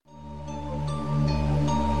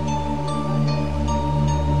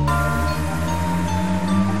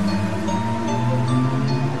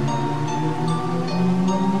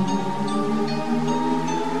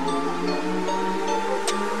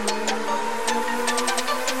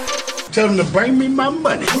Tell them to bring me my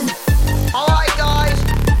money. All right, guys,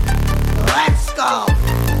 let's go.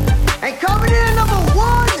 And coming in at number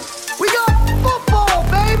 1, we got football,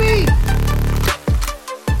 baby.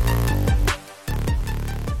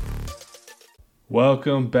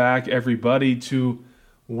 Welcome back, everybody, to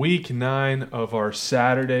Week 9 of our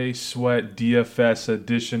Saturday Sweat DFS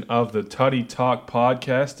edition of the Tutty Talk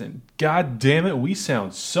podcast. And god damn it, we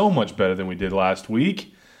sound so much better than we did last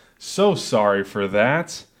week. So sorry for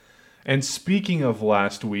that. And speaking of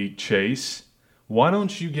last week, Chase, why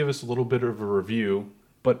don't you give us a little bit of a review?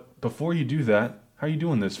 But before you do that, how are you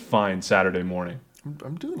doing this fine Saturday morning?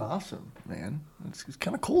 I'm doing awesome, man. It's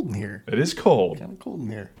kind of cold in here. It is cold. Kind of cold in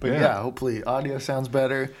here. But yeah, hopefully audio sounds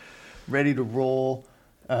better. Ready to roll.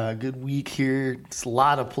 Good week here. It's a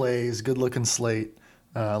lot of plays. Good looking slate.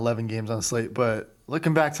 11 games on the slate. But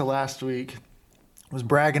looking back to last week, was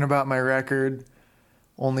bragging about my record.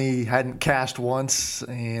 Only hadn't cashed once.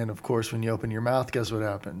 And of course, when you open your mouth, guess what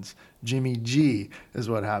happens? Jimmy G is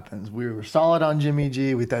what happens. We were solid on Jimmy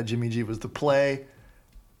G. We thought Jimmy G was the play.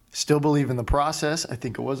 Still believe in the process. I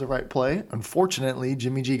think it was the right play. Unfortunately,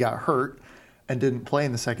 Jimmy G got hurt and didn't play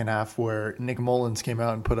in the second half, where Nick Mullins came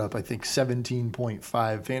out and put up, I think,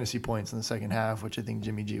 17.5 fantasy points in the second half, which I think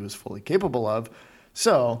Jimmy G was fully capable of.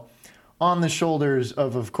 So, on the shoulders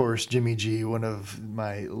of course, Jimmy G, one of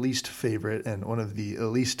my least favorite and one of the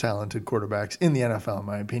least talented quarterbacks in the NFL, in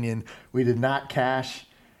my opinion, we did not cash.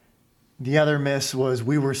 The other miss was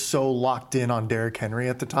we were so locked in on Derrick Henry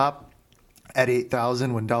at the top at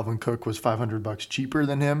 8,000 when Dalvin Cook was $500 cheaper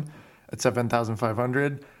than him at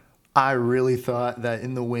 7,500. I really thought that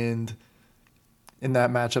in the wind, in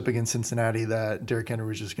that matchup against Cincinnati, that Derrick Henry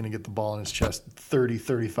was just going to get the ball in his chest 30,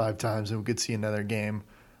 35 times, and we could see another game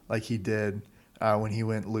like he did when he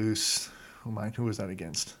went loose. Who was that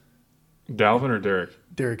against? Dalvin or Derrick?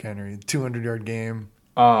 Derrick Henry, 200-yard game.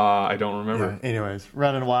 I don't remember. Yeah, anyways,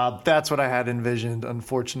 running wild. That's what I had envisioned.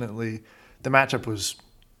 Unfortunately, the matchup was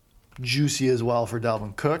juicy as well for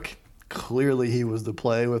Dalvin Cook. Clearly, he was the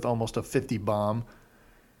play with almost a 50 bomb.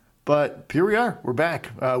 But here we are. We're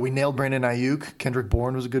back. We nailed Brandon Ayuk. Kendrick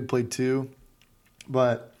Bourne was a good play too.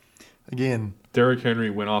 But, again, Derrick Henry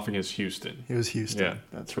went off against Houston. It was Houston. Yeah.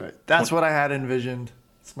 That's right. That's what I had envisioned.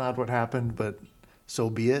 It's not what happened, but so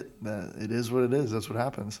be it. It is what it is. That's what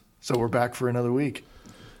happens. So we're back for another week.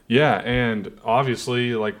 Yeah, and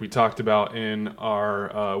obviously, like we talked about in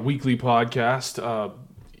our weekly podcast,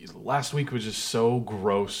 last week was just so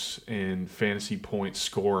gross in fantasy point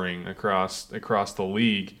scoring across the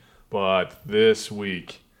league. But this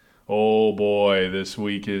week, oh boy, this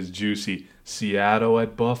week is juicy. Seattle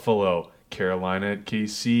at Buffalo, Carolina at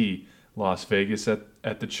KC, Las Vegas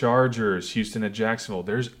at the Chargers, Houston at Jacksonville.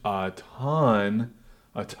 There's a ton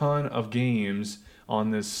of games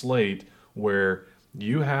on this slate where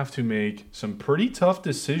you have to make some pretty tough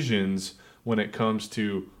decisions when it comes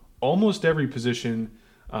to almost every position,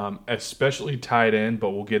 especially tight end,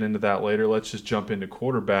 but we'll get into that later. Let's just jump into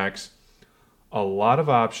quarterbacks. A lot of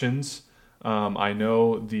options. I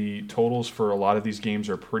know the totals for a lot of these games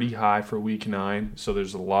are pretty high for Week 9, so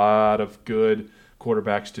there's a lot of good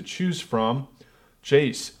quarterbacks to choose from.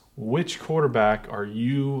 Chase, which quarterback are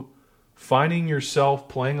you finding yourself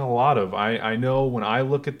playing a lot of? I know when I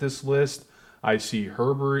look at this list, I see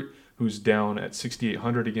Herbert, who's down at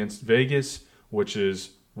 6,800 against Vegas, which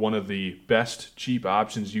is one of the best cheap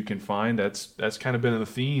options you can find. That's kind of been the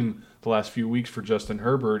theme the last few weeks for Justin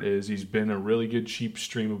Herbert, is he's been a really good cheap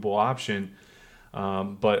streamable option.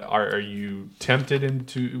 But are you tempted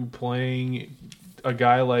into playing a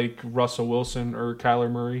guy like Russell Wilson or Kyler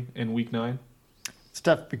Murray in Week 9? It's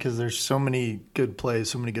tough because there's so many good plays,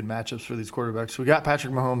 so many good matchups for these quarterbacks. We got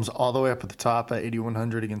Patrick Mahomes all the way up at the top at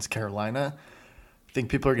 8,100 against Carolina. I think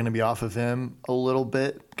people are going to be off of him a little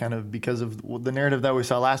bit, kind of because of the narrative that we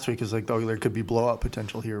saw last week is like, oh, there could be blowout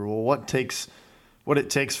potential here. Well, what it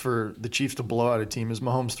takes for the Chiefs to blow out a team is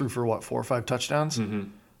Mahomes threw for, 4 or 5 touchdowns?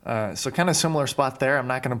 Mm-hmm. So kind of similar spot there. I'm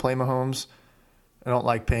not going to play Mahomes. I don't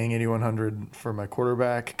like paying 8,100 for my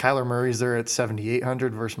quarterback. Kyler Murray's there at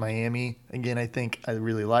 7,800 versus Miami. Again, I think I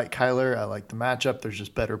really like Kyler. I like the matchup. There's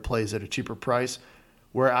just better plays at a cheaper price.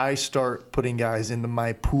 Where I start putting guys into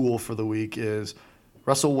my pool for the week is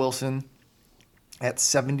Russell Wilson at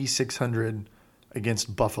 7,600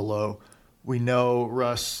 against Buffalo. We know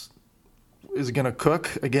Russ is going to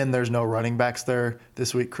cook. Again, there's no running backs there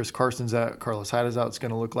this week. Chris Carson's out. Carlos Hyde is out. It's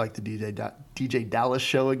going to look like the DJ Dallas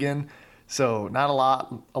show again. So not a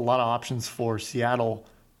lot of options for Seattle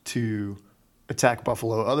to attack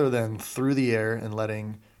Buffalo other than through the air and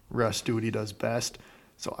letting Russ do what he does best.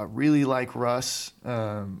 So I really like Russ.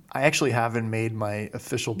 I actually haven't made my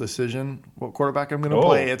official decision what quarterback I'm going to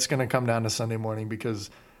play. It's going to come down to Sunday morning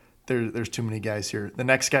because there's too many guys here. The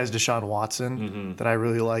next guy is Deshaun Watson that I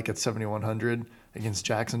really like at 7,100 against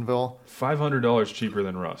Jacksonville. $500 cheaper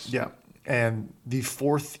than Russ. Yeah. And the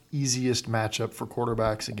fourth easiest matchup for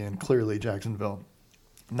quarterbacks, again, clearly Jacksonville.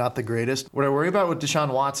 Not the greatest. What I worry about with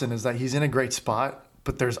Deshaun Watson is that he's in a great spot,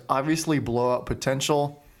 but there's obviously blowout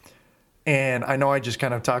potential. And I know I just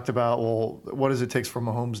kind of talked about, well, what does it take for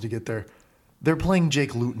Mahomes to get there? They're playing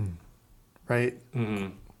Jake Luton, right?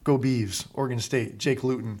 Go Beavs, Oregon State, Jake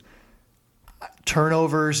Luton.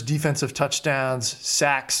 Turnovers, defensive touchdowns,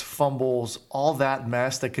 sacks, fumbles, all that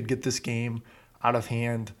mess that could get this game out of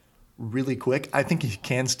hand really quick. I think he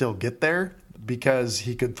can still get there because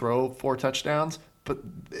he could throw 4 touchdowns, but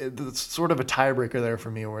it's sort of a tiebreaker there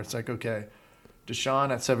for me where it's like, okay,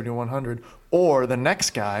 Deshaun at 7,100, or the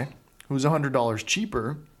next guy who's $100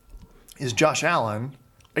 cheaper is Josh Allen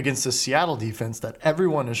against the Seattle defense that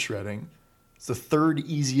everyone is shredding. It's the third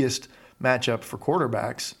easiest matchup for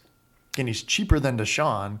quarterbacks, and he's cheaper than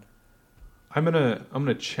Deshaun. I'm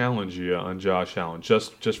gonna challenge you on Josh Allen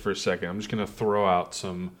just for a second. I'm just gonna throw out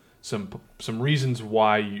some reasons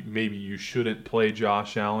why maybe you shouldn't play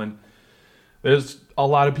Josh Allen. There's a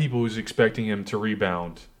lot of people who's expecting him to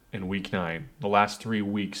rebound in Week 9. The last 3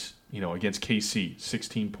 weeks, against KC,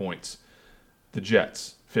 16 points. The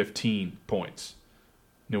Jets, 15 points.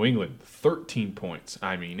 New England, 13 points.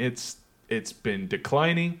 I mean, it's been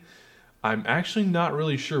declining. I'm actually not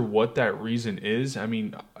really sure what that reason is. I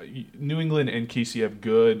mean, New England and KC have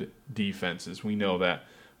good defenses. We know that.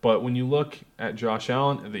 But when you look at Josh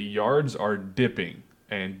Allen, the yards are dipping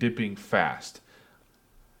and dipping fast.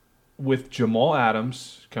 With Jamal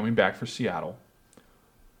Adams coming back for Seattle,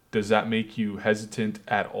 does that make you hesitant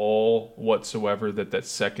at all whatsoever that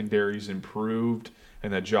secondary's improved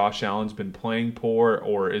and that Josh Allen's been playing poor,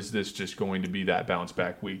 or is this just going to be that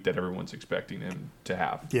bounce-back week that everyone's expecting him to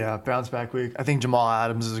have? Yeah, bounce-back week. I think Jamal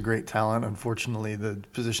Adams is a great talent. Unfortunately, the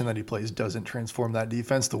position that he plays doesn't transform that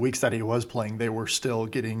defense. The weeks that he was playing, they were still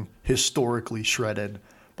getting historically shredded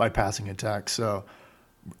by passing attacks. So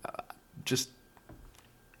just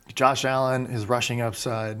Josh Allen, his rushing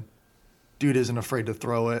upside, dude isn't afraid to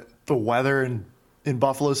throw it. The weather in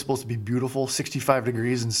Buffalo is supposed to be beautiful, 65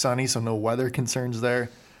 degrees and sunny, so no weather concerns there.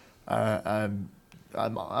 I'm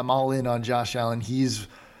all in on Josh Allen. He's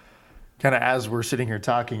kind of, as we're sitting here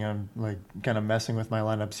talking, I'm like kind of messing with my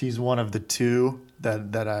lineups. He's one of the two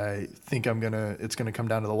that I think it's gonna come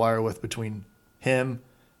down to the wire with between him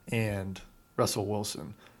and Russell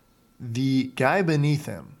Wilson. The guy beneath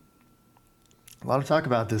him, a lot of talk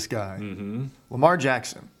about this guy, Lamar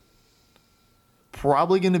Jackson.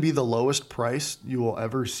 Probably going to be the lowest price you will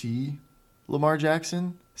ever see Lamar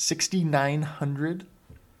Jackson, $6,900.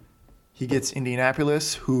 He gets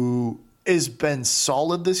Indianapolis, who has been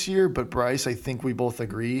solid this year, but Bryce, I think we both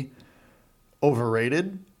agree,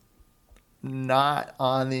 overrated. Not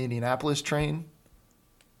on the Indianapolis train.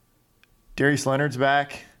 Darius Leonard's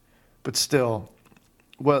back, but still,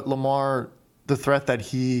 what Lamar, the threat that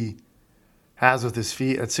he has with his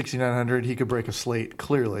feet at 6,900, he could break a slate.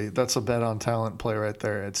 Clearly, that's a bet on talent play right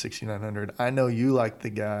there at 6,900. I know you like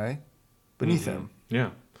the guy beneath him.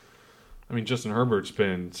 Yeah, I mean Justin Herbert's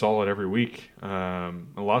been solid every week.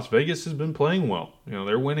 Las Vegas has been playing well.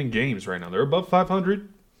 They're winning games right now. They're above 500.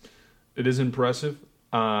 It is impressive.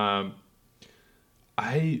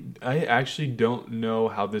 I actually don't know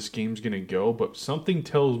how this game's going to go, but something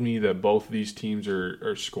tells me that both of these teams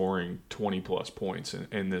are scoring 20-plus points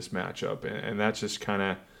in this matchup, and that's just kind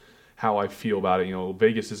of how I feel about it.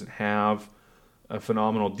 Vegas doesn't have a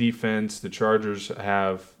phenomenal defense. The Chargers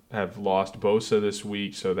have lost Bosa this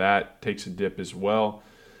week, so that takes a dip as well.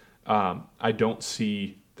 I don't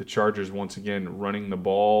see the Chargers once again running the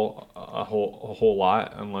ball a whole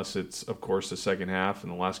lot, unless it's, of course, the second half. In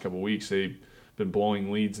the last couple of weeks, they've been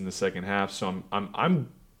blowing leads in the second half, so I'm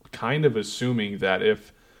kind of assuming that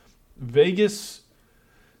if Vegas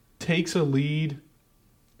takes a lead,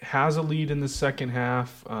 has a lead in the second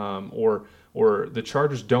half, or the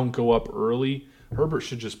Chargers don't go up early, Herbert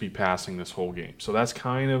should just be passing this whole game. So that's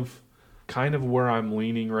kind of where I'm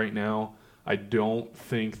leaning right now. I don't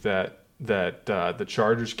think that the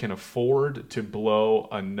Chargers can afford to blow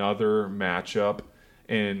another matchup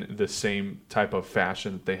in the same type of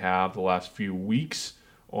fashion that they have the last few weeks.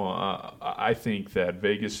 I think that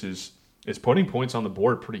Vegas is putting points on the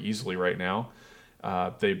board pretty easily right now.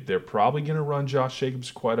 They're probably going to run Josh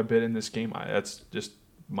Jacobs quite a bit in this game. That's just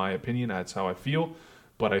my opinion. That's how I feel.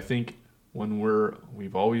 But I think when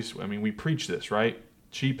we preach this, right?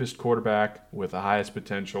 Cheapest quarterback with the highest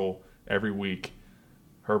potential every week.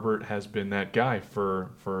 Herbert has been that guy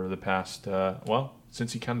for the past,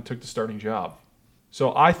 since he kind of took the starting job.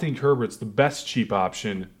 So I think Herbert's the best cheap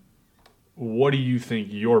option. What do you think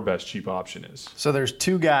your best cheap option is? So there's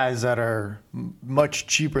two guys that are much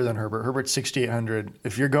cheaper than Herbert. Herbert's 6,800.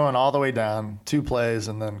 If you're going all the way down, 2 plays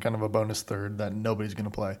and then kind of a bonus third that nobody's going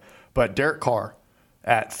to play. But Derek Carr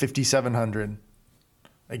at 5,700.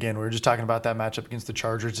 Again, we were just talking about that matchup against the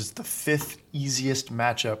Chargers. It's the 5th easiest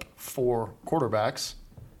matchup for quarterbacks.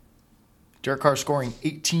 Derek Carr scoring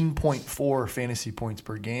 18.4 fantasy points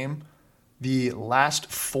per game. The last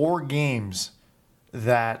 4 games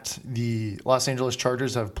that the Los Angeles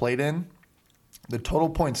Chargers have played in, the total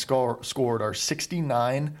points scored are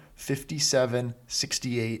 69, 57,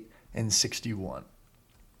 68, and 61.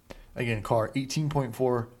 Again, Carr,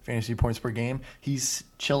 18.4 fantasy points per game. He's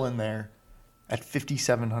chilling there at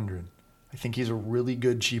 5,700. I think he's a really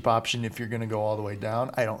good cheap option if you're going to go all the way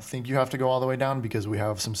down. I don't think you have to go all the way down because we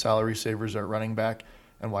have some salary savers at running back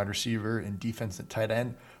and wide receiver and defense at tight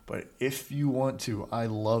end. But if you want to, I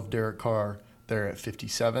love Derek Carr there at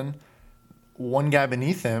 57. One guy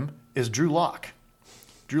beneath him is Drew Lock.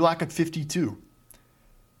 Drew Lock at 52.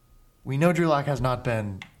 We know Drew Lock has not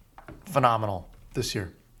been phenomenal this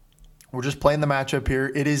year. We're just playing the matchup here.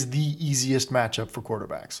 It is the easiest matchup for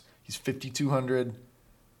quarterbacks. He's 5,200.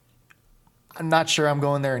 I'm not sure I'm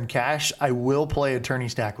going there in cash. I will play attorney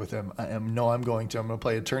stack with him. I'm going to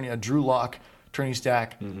play a Drew Lock attorney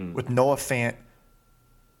stack with Noah Fant,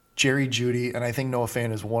 Jerry Jeudy, and I think Noah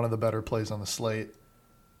Fant is one of the better plays on the slate,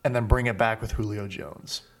 and then bring it back with Julio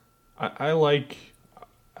Jones.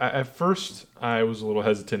 At first, I was a little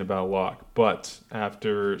hesitant about Locke, but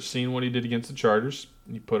after seeing what he did against the Chargers,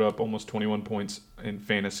 he put up almost 21 points in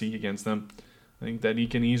fantasy against them. I think that he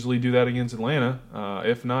can easily do that against Atlanta,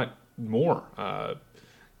 if not more.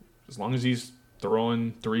 As long as he's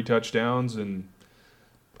throwing 3 touchdowns, and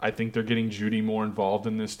I think they're getting Jeudy more involved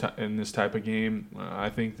in this type of game. I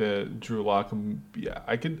think that Drew Lock,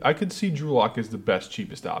 I could see Drew Lock as the best,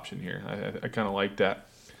 cheapest option here. I kind of like that.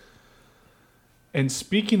 And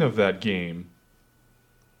speaking of that game,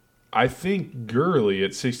 I think Gurley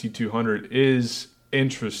at 6,200 is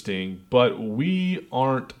interesting, but we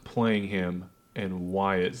aren't playing him. And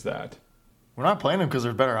why is that? We're not playing him because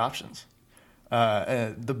there's better options.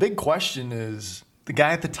 The big question is the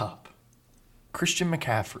guy at the top, Christian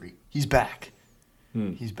McCaffrey. He's back.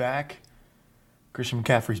 He's back. Christian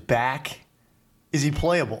McCaffrey's back. Is he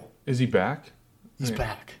playable? Is he back? He's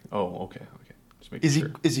back. Oh, okay. Just making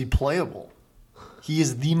sure. Is he playable? He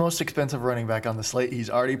is the most expensive running back on the slate. He's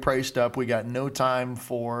already priced up. We got no time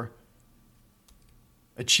for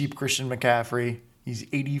a cheap Christian McCaffrey. He's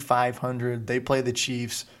 8,500. They play the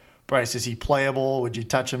Chiefs. Bryce, is he playable? Would you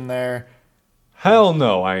touch him there? Hell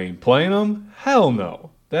no, I ain't playing him. Hell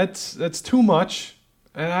no. That's too much.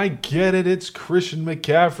 And I get it. It's Christian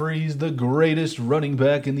McCaffrey. He's the greatest running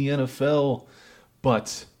back in the NFL.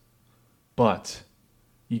 But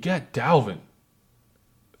you got Dalvin.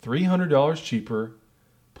 $300 cheaper,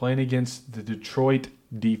 playing against the Detroit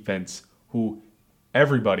defense, who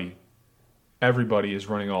everybody is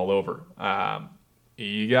running all over.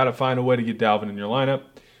 You got to find a way to get Dalvin in your lineup.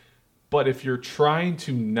 But if you're trying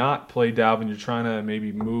to not play Dalvin, you're trying to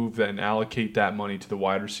maybe move and allocate that money to the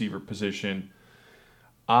wide receiver position.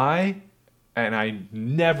 I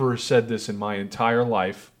never said this in my entire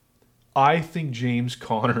life, I think James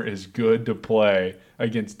Conner is good to play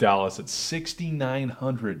against Dallas at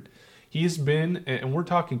 6,900. He's been, and we're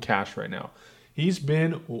talking cash right now, he's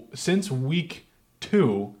been, since week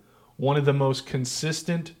 2, one of the most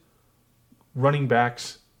consistent running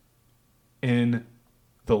backs in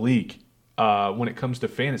the league when it comes to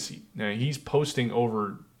fantasy. Now, he's posting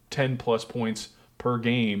over 10-plus points per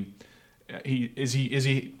game. Is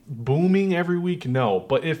he booming every week? No.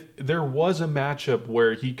 But if there was a matchup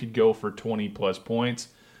where he could go for 20-plus points,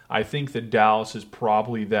 I think that Dallas is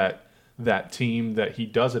probably that team that he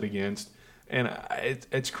does it against. And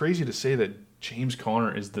it's crazy to say that James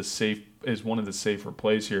Conner is one of the safer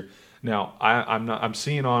plays here. Now, I'm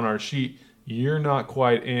seeing on our sheet you're not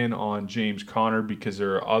quite in on James Conner because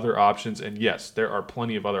there are other options, and yes, there are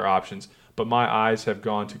plenty of other options. But my eyes have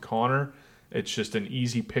gone to Conner. It's just an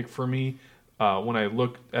easy pick for me. When I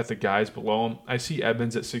look at the guys below him, I see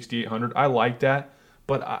Edmonds at 6,800. I like that,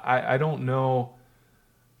 but I don't know.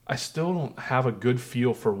 I still don't have a good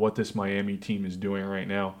feel for what this Miami team is doing right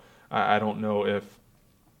now. I don't know if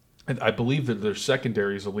 – I believe that their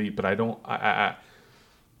secondary is elite, but I don't –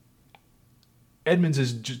 Edmonds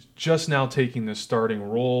is just now taking the starting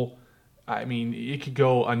role. I mean, it could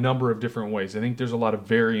go a number of different ways. I think there's a lot of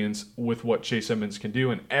variance with what Chase Edmonds can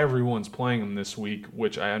do, and everyone's playing him this week,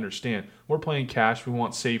 which I understand. We're playing cash. We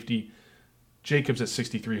want safety. Jacobs at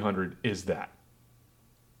 6,300 is that.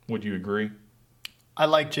 Would you agree? I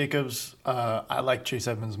like Jacobs. I like Chase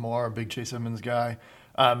Edmonds more, a big Chase Edmonds guy.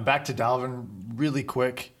 Back to Dalvin really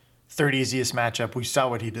quick. Third easiest matchup. We saw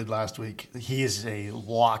what he did last week. He is a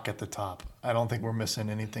lock at the top. I don't think we're missing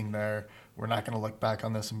anything there. We're not going to look back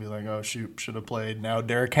on this and be like, oh, shoot, should have played now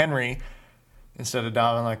Derrick Henry instead of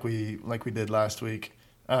Dalvin like we did last week.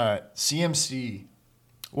 CMC,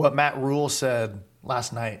 what Matt Rule said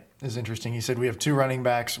last night is interesting. He said we have 2 running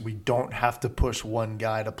backs. We don't have to push one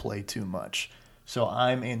guy to play too much. So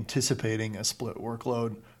I'm anticipating a split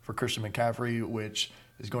workload for Christian McCaffrey, which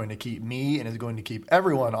is going to keep me and is going to keep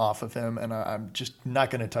everyone off of him. And I'm just not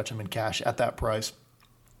going to touch him in cash at that price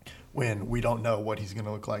when we don't know what he's going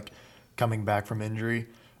to look like coming back from injury.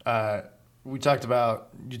 You talked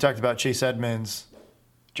about Chase Edmonds,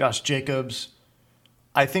 Josh Jacobs.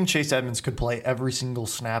 I think Chase Edmonds could play every single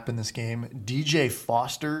snap in this game. DJ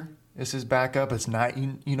Foster is his backup. It's not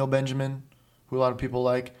Eno Benjamin, who a lot of people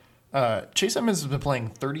like. Chase Edmonds has been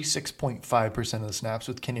playing 36.5% of the snaps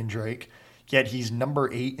with Kenyon Drake, yet he's number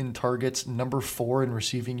 8 in targets, number 4 in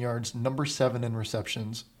receiving yards, number 7 in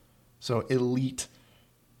receptions. So elite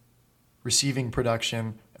receiving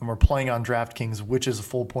production, and we're playing on DraftKings, which is a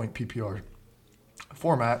full point PPR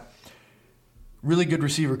format. Really good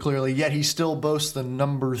receiver, clearly, yet he still boasts the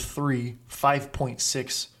number 3,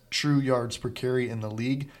 5.6 true yards per carry in the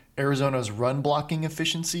league. Arizona's run blocking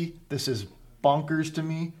efficiency, this is bonkers to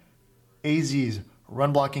me. AZ's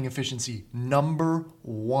run blocking efficiency, number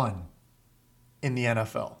 1 in the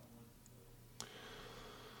NFL.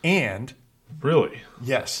 And really,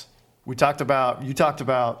 yes, you talked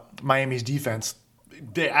about Miami's defense.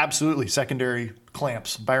 They absolutely secondary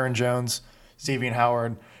clamps. Byron Jones, Xavier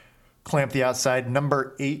Howard clamp the outside.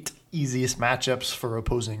 Number 8 easiest matchups for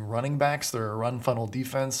opposing running backs. They're a run funnel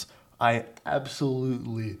defense. I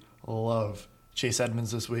absolutely love Chase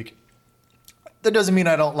Edmonds this week. That doesn't mean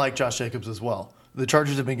I don't like Josh Jacobs as well. The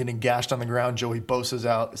Chargers have been getting gashed on the ground. Joey Bosa's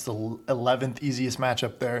out. It's the 11th easiest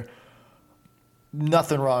matchup there.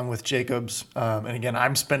 Nothing wrong with Jacobs. And again,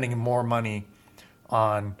 I'm spending more money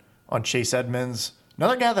on Chase Edmonds.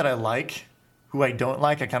 Another guy that I like, who I don't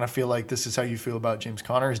like, I kind of feel like this is how you feel about James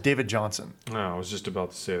Conner, is David Johnson. Oh, I was just about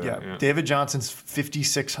to say that. Yeah. David Johnson's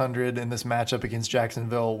 5,600 in this matchup against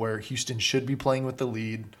Jacksonville, where Houston should be playing with the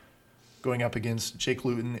lead, going up against Jake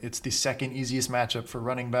Luton. It's the second easiest matchup for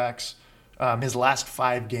running backs. His last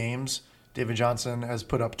 5 games, David Johnson has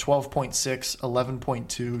put up 12.6,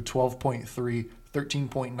 11.2, 12.3,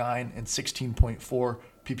 13.9, and 16.4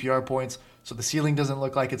 PPR points. So the ceiling doesn't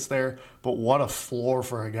look like it's there, but what a floor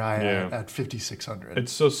for a guy at 5,600.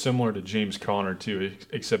 It's so similar to James Conner, too,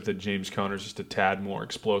 except that James Conner's just a tad more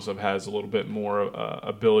explosive, has a little bit more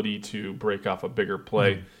ability to break off a bigger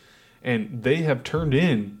play. Mm-hmm. And they have turned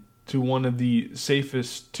in to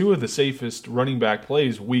two of the safest running back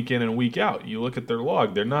plays week in and week out. You look at their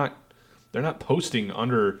log; they're not posting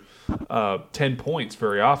under 10 points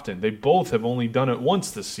very often. They both have only done it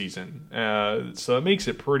once this season, so it makes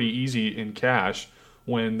it pretty easy in cash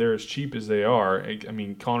when they're as cheap as they are. I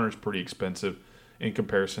mean, Connor's pretty expensive in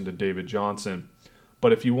comparison to David Johnson,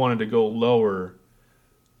 but if you wanted to go lower,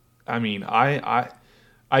 I mean,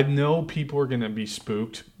 I know people are going to be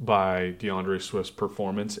spooked by DeAndre Swift's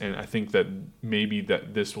performance, and I think that maybe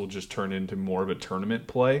that this will just turn into more of a tournament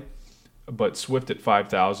play. But Swift at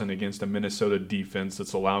 5,000 against a Minnesota defense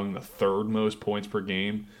that's allowing the 3rd most points per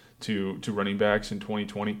game to running backs in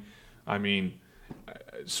 2020. I mean,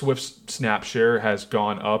 Swift's snap share has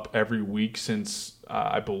gone up every week since,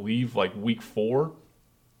 I believe, like week 4.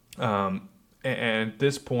 And at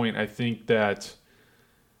this point, I think that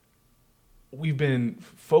we've been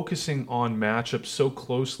focusing on matchups so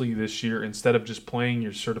closely this year instead of just playing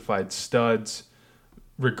your certified studs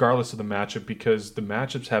regardless of the matchup, because the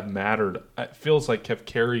matchups have mattered. It feels like have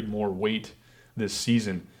carried more weight this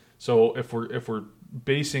season. So if we're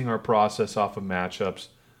basing our process off of matchups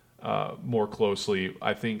more closely,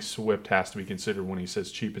 I think Swift has to be considered when he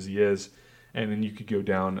says cheap as he is, and then you could go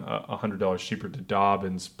down $100 cheaper to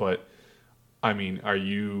Dobbins. But I mean, are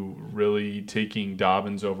you really taking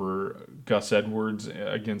Dobbins over Gus Edwards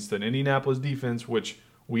against an Indianapolis defense, which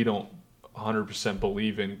we don't 100%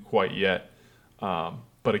 believe in quite yet?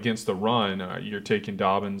 But against the run, you're taking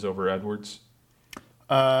Dobbins over Edwards?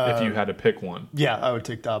 If you had to pick one. Yeah, I would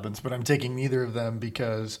take Dobbins, but I'm taking neither of them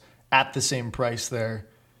because at the same price there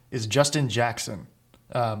is Justin Jackson.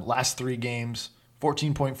 Last 3 games,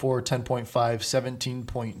 14.4, 10.5,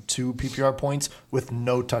 17.2 PPR points with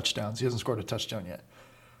no touchdowns. He hasn't scored a touchdown yet.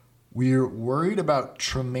 We're worried about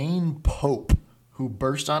Tremaine Pope, who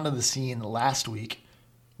burst onto the scene last week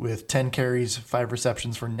with 10 carries, 5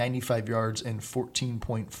 receptions for 95 yards and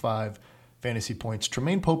 14.5 fantasy points.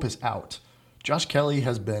 Tremaine Pope is out. Josh Kelly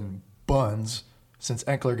has been buns since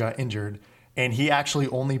Eckler got injured, and he actually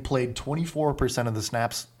only played 24% of the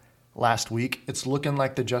snaps last week. It's looking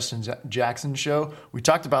like the Justin Jackson show. We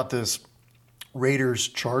talked about this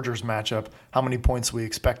Raiders-Chargers matchup, how many points we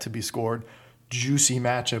expect to be scored. Juicy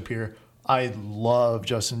matchup here. I love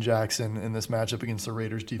Justin Jackson in this matchup against the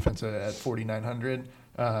Raiders defense at 4,900.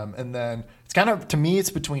 And then it's kind of, to me,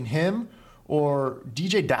 it's between him or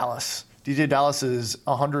DJ Dallas. DJ Dallas is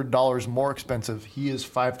 $100 more expensive. He is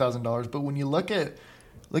 $5,000. But when you look at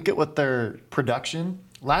what their production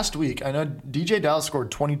last week, I know DJ Dallas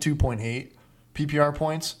scored 22.8 PPR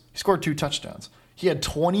points. He scored 2 touchdowns. He had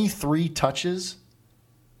 23 touches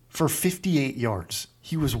for 58 yards.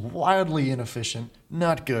 He was wildly inefficient,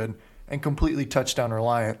 not good, and completely touchdown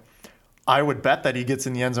reliant. I would bet that he gets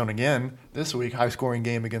in the end zone again this week, high-scoring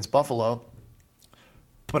game against Buffalo.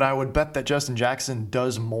 But I would bet that Justin Jackson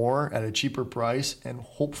does more at a cheaper price and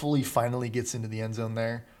hopefully finally gets into the end zone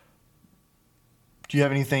there. Do you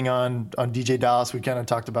have anything on DJ Dallas? We kind of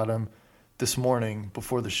talked about him this morning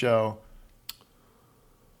before the show.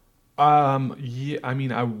 Yeah, I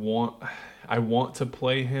mean, I want to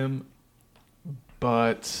play him,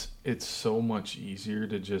 but it's so much easier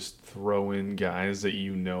to just throw in guys that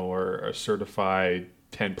you know are certified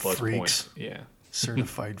 10-plus points. Yeah.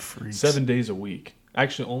 Certified freaks. 7 days a week.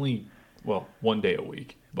 Actually, 1 day a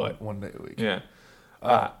week. But 1 day a week. Yeah.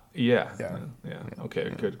 Yeah.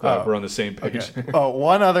 Okay, good. Glad we're on the same page. Okay.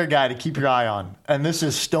 One other guy to keep your eye on, and this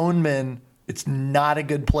is Stoneman. It's not a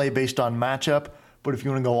good play based on matchup, but if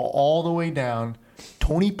you want to go all the way down,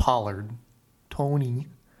 Tony Pollard.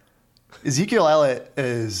 Ezekiel Elliott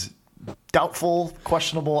is doubtful,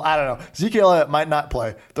 questionable. I don't know. Ezekiel Elliott might not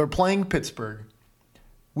play. They're playing Pittsburgh.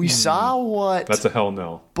 We saw what... That's a hell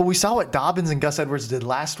no. But we saw what Dobbins and Gus Edwards did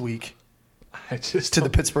last week to the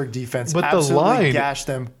Pittsburgh defense. But absolutely the line... gashed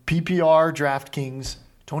them. PPR, DraftKings.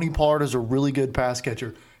 Tony Pollard is a really good pass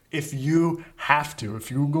catcher. If you have to,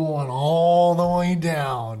 if you're going all the way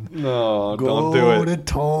down, no, don't do it. Go to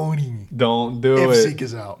Tony. Don't do it. If Zeke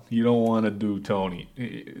is out. You don't want to do Tony.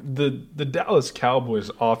 The Dallas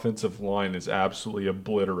Cowboys offensive line is absolutely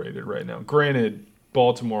obliterated right now. Granted,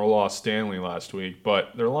 Baltimore lost Stanley last week,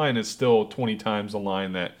 but their line is still 20 times the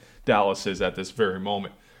line that Dallas is at this very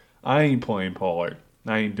moment. I ain't playing Pollard.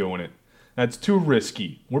 I ain't doing it. That's too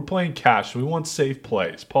risky. We're playing cash. We want safe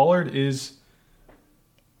plays. Pollard is...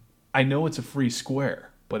 I know it's a free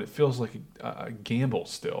square, but it feels like a gamble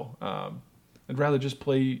still. I'd rather just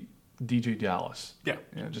play DJ Dallas. Yeah.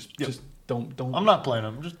 Just don't. I'm not playing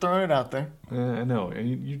him. I'm just throwing it out there. I know.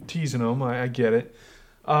 You're teasing him. I get it.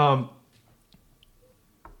 Wide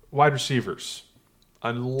receivers.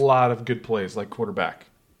 A lot of good plays like quarterback.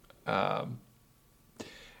 And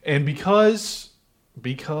because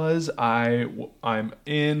I'm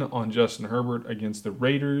in on Justin Herbert against the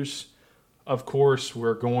Raiders, of course,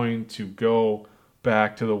 we're going to go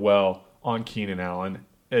back to the well on Keenan Allen.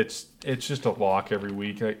 It's just a lock every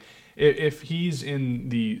week. Like, if he's in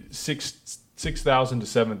the $6,000 to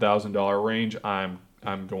 $7,000 range, I'm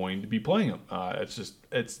going to be playing him.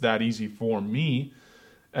 It's that easy for me.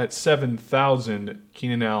 At $7,000,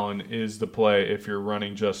 Keenan Allen is the play if you're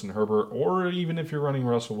running Justin Herbert, or even if you're running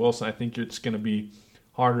Russell Wilson. I think it's going to be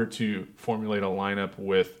harder to formulate a lineup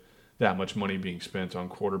with that much money being spent on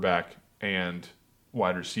quarterback and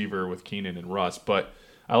wide receiver with Keenan and Russ. But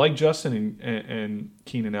I like Justin and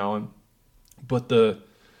Keenan Allen. But the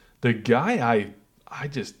guy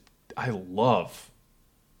I love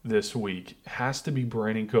this week has to be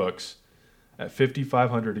Brandon Cooks at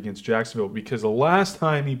 5,500 against Jacksonville, because the last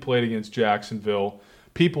time he played against Jacksonville,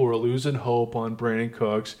 people were losing hope on Brandon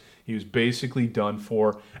Cooks. He was basically done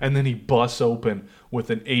for, and then he busts open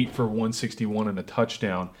with an 8 for 161 and a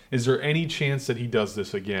touchdown. Is there any chance that he does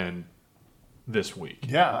this again this week?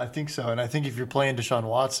 Yeah, I think so. And I think if you're playing Deshaun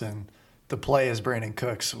Watson, the play is Brandon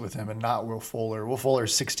Cooks with him and not Will Fuller. Will Fuller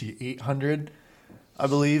is 6,800, I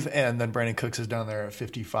believe, and then Brandon Cooks is down there at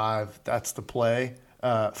 55. That's the play.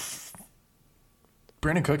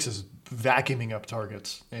 Brandon Cooks is vacuuming up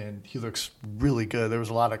targets, and he looks really good. There was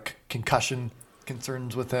a lot of concussion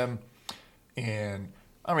concerns with him, and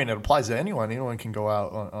I mean, it applies to anyone. Anyone can go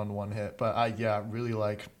out on one hit, but I really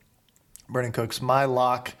like Brandon Cooks. My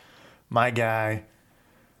lock, my guy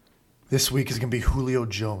this week is going to be Julio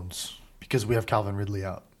Jones, because we have Calvin Ridley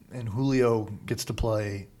out, and Julio gets to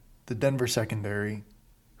play the Denver secondary,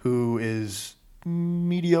 who is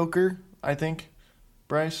mediocre, I think.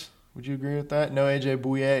 Bryce, would you agree with that? No A.J.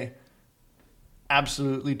 Bouye.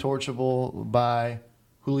 Absolutely torchable by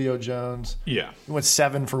Julio Jones. Yeah. He went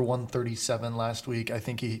 7 for 137 last week. I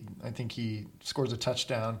think he scores a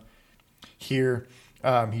touchdown here.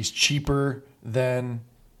 He's cheaper than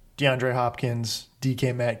DeAndre Hopkins,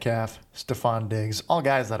 DK Metcalf, Stephon Diggs, all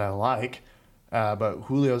guys that I like. But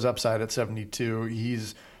Julio's upside at 72.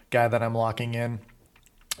 He's a guy that I'm locking in.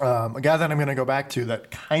 A guy that I'm going to go back to that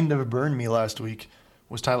kind of burned me last week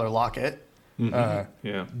was Tyler Lockett. Yeah.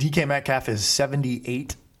 DK Metcalf is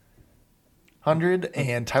 $7,800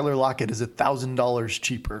 and Tyler Lockett is $1,000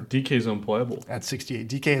 cheaper DK's unplayable. at 68.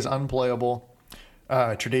 DK is unplayable.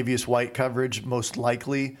 Tre'Davious White coverage most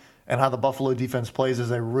likely, and how the Buffalo defense plays is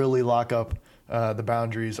they really lock up the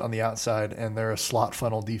boundaries on the outside, and they're a slot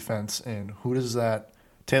funnel defense. And who does that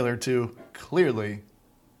tailor to? Clearly,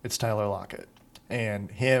 it's Tyler Lockett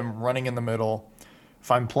and him running in the middle.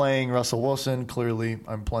 If I'm playing Russell Wilson, clearly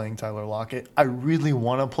I'm playing Tyler Lockett. I really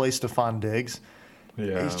want to play Stephon Diggs.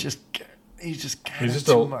 Yeah. He's just kind of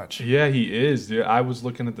too much. Yeah, he is. Dude, I was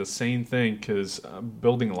looking at the same thing because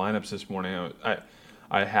building lineups this morning.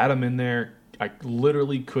 I had him in there. I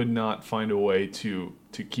literally could not find a way to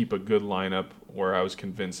keep a good lineup where I was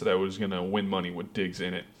convinced that I was going to win money with Diggs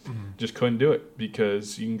in it. Just couldn't do it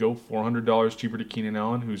because you can go $400 cheaper to Keenan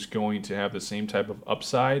Allen, who's going to have the same type of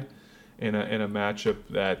upside in a matchup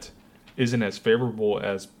that isn't as favorable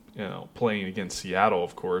as playing against Seattle,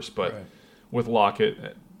 of course. But Right. with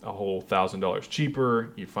Lockett, a whole $1,000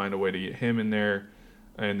 cheaper, you find a way to get him in there,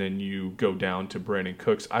 and then you go down to Brandon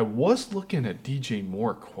Cooks. I was looking at DJ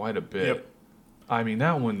Moore quite a bit. Yep. I mean,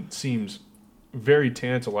 that one seems very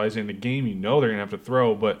tantalizing. The game, they're going to have to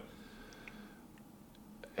throw, but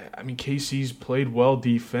I mean, KC's played well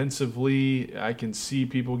defensively. I can see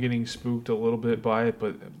people getting spooked a little bit by it,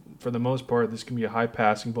 but for the most part, this can be a high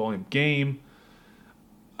passing volume game.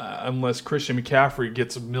 Unless Christian McCaffrey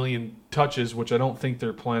gets 1 million touches, which I don't think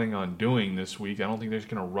they're planning on doing this week. I don't think they're just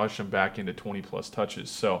going to rush him back into 20-plus touches.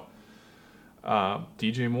 So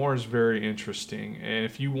DJ Moore is very interesting. And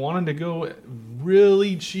if you wanted to go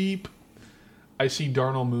really cheap, I see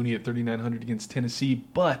Darnell Mooney at $3,900 against Tennessee.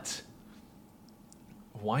 But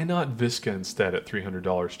why not Visca instead at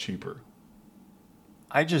 $300 cheaper?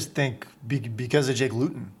 I just think because of Jake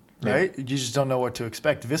Luton, right? You just don't know what to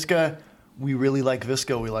expect. Visca, we really like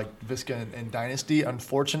Visca. We like Visca in Dynasty.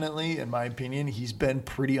 Unfortunately, in my opinion, he's been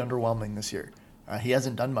pretty underwhelming this year. He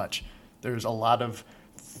hasn't done much. There's a lot of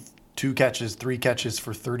 2 catches, 3 catches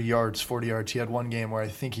for 30 yards, 40 yards. He had one game where I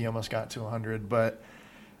think he almost got to 100. But,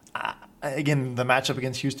 again, the matchup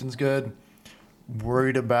against Houston's good.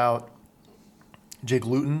 Worried about Jake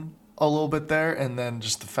Luton a little bit there. And then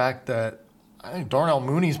just the fact that I think Darnell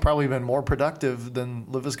Mooney's probably been more productive than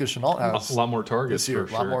Laviska Shenault has. A lot more targets this year.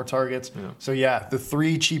 for A lot sure. more targets. Yeah. So, yeah, the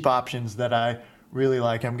 3 cheap options that I really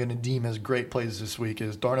like, I'm going to deem as great plays this week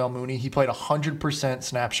is Darnell Mooney. He played 100%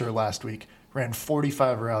 snap share last week. Ran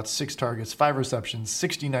 45 routes, 6 targets, 5 receptions,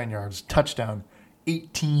 69 yards, touchdown,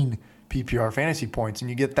 18 PPR fantasy points. And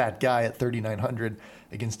you get that guy at $3,900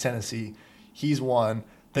 against Tennessee. He's one.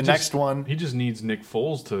 The next one. He just needs Nick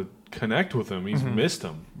Foles to connect with him. He's missed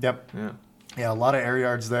him. Yep. Yeah. Yeah, a lot of air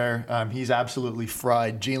yards there. He's absolutely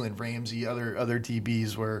fried. Jalen Ramsey, other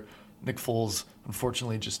DBs where Nick Foles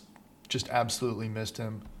unfortunately just absolutely missed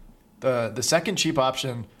him. The second cheap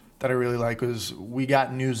option that I really like was we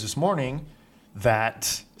got news this morning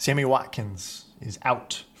that Sammy Watkins is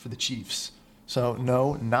out for the Chiefs. So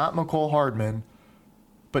no, not McCole Hardman,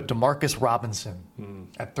 but Demarcus Robinson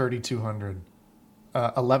at 3,200,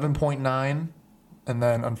 11.9, and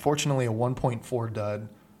then unfortunately a 1.4 dud.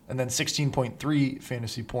 And then 16.3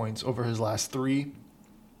 fantasy points over his last 3.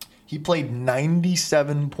 He played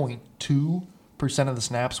 97.2% of the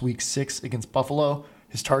snaps week 6 against Buffalo.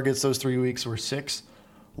 His targets those 3 weeks were 6,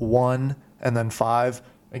 1, and then 5.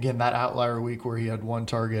 Again, that outlier week where he had 1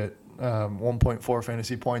 target, 1.4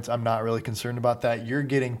 fantasy points, I'm not really concerned about that. You're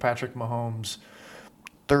getting Patrick Mahomes'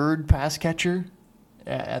 3rd pass catcher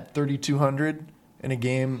at 3,200 in a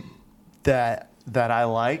game that I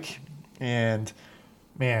like. And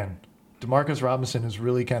man, Demarcus Robinson is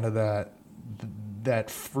really kind of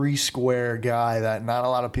that free square guy that not a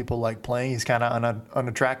lot of people like playing. He's kind of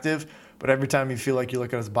unattractive, but every time you feel like you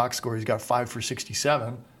look at his box score, he's got 5 for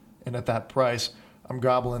 67. And at that price, I'm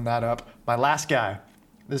gobbling that up. My last guy,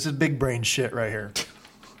 this is big brain shit right here.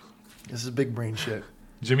 This is big brain shit.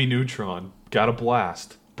 Jimmy Neutron got a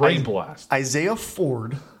blast. Brain blast. Isaiah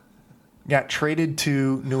Ford got traded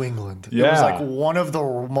to New England. Yeah. It was like one of the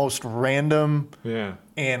most random Yeah.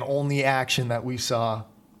 and only action that we saw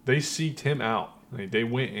They seeked him out. They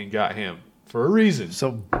went and got him for a reason.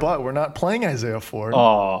 So, but we're not playing Isaiah Ford.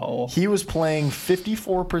 Oh. He was playing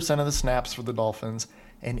 54% of the snaps for the Dolphins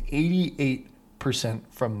and 88%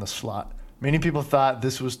 from the slot. Many people thought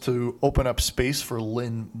this was to open up space for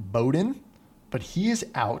Lynn Bowden, but he is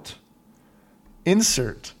out.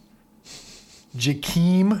 Insert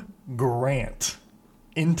Jakeem Grant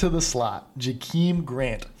into the slot. Jakeem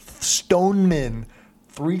Grant, Stoneman,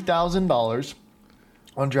 $3,000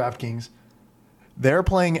 on DraftKings. They're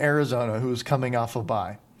playing Arizona, who's coming off a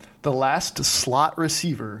bye. The last slot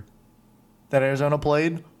receiver that Arizona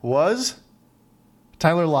played was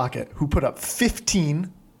Tyler Lockett, who put up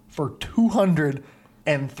 15 for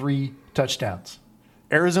 203 touchdowns.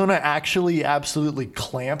 Arizona actually absolutely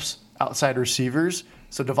clamps outside receivers.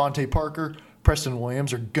 So Devontae Parker, Preston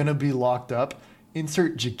Williams are going to be locked up.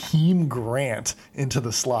 Insert Jakeem Grant into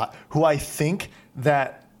the slot, who I think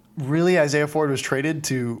that really Isaiah Ford was traded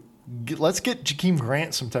to. Let's get Jakeem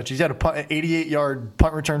Grant some touches. He's had an 88-yard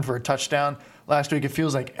punt return for a touchdown last week. It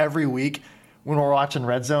feels like every week when we're watching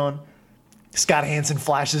Red Zone, Scott Hansen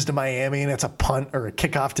flashes to Miami, and it's a punt or a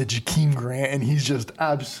kickoff to Jakeem Grant, and he's just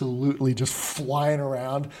absolutely just flying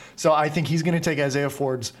around. So I think he's going to take Isaiah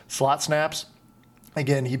Ford's slot snaps.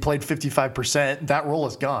 Again, he played 55%. That role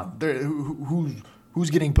is gone. Who's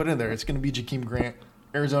getting put in there? It's going to be Jakeem Grant.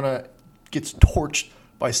 Arizona gets torched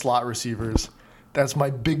by slot receivers. That's my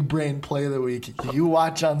big brain play of the week. You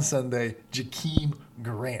watch on Sunday, Jakeem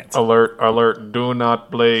Grant. Alert, do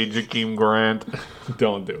not play Jakeem Grant.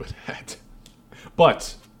 Don't do that.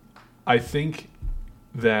 But I think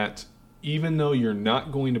that even though you're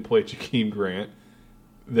not going to play Jakeem Grant,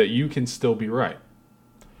 that you can still be right.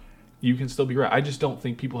 You can still be right. I just don't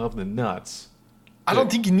think people have the nuts. I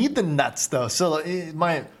don't think you need the nuts, though. So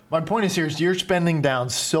my point is here is you're spending down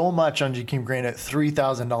so much on Jakeem Grant at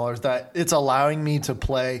 $3,000 that it's allowing me to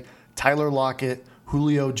play Tyler Lockett,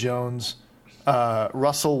 Julio Jones,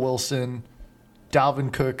 Russell Wilson,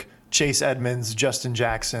 Dalvin Cook, Chase Edmonds, Justin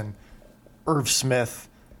Jackson, Irv Smith,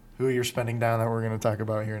 who you're spending down that we're going to talk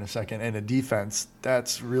about here in a second, and a defense.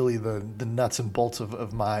 That's really the nuts and bolts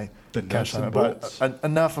of my the nuts and bolts. But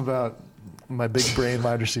enough about my big brain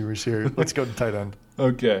wide receivers here. Let's go to tight end.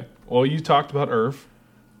 Okay. Well, you talked about Irv,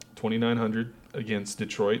 $2,900 against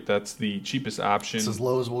Detroit. That's the cheapest option. It's as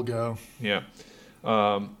low as we'll go. Yeah.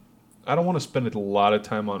 I don't want to spend a lot of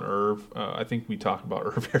time on Irv. I think we talk about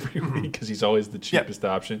Irv every week because he's always the cheapest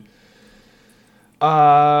option.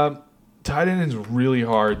 Tight end is really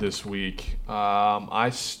hard this week. I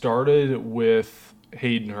started with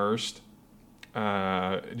Hayden Hurst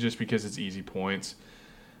just because it's easy points.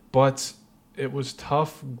 But it was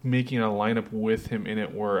tough making a lineup with him in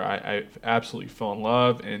it where I absolutely fell in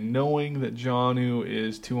love. And knowing that Jonnu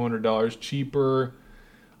is $200 cheaper,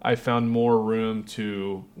 I found more room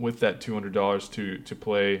with that $200 to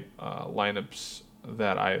play lineups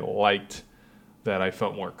that I liked, that I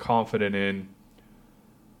felt more confident in.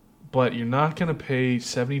 But you're not going to pay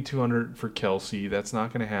 $7,200 for Kelsey. That's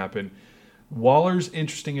not going to happen. Waller's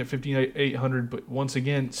interesting at $5,800, but once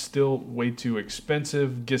again, still way too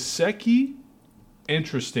expensive. Gesicki,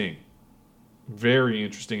 interesting. Very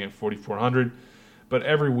interesting at $4,400. But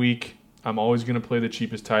every week, I'm always going to play the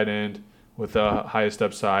cheapest tight end with the highest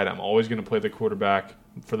upside. I'm always going to play the quarterback,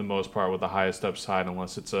 for the most part, with the highest upside,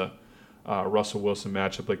 unless it's a Russell Wilson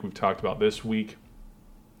matchup like we've talked about this week.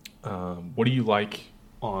 What do you like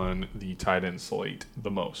on the tight end slate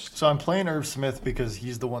the most? So I'm playing Irv Smith because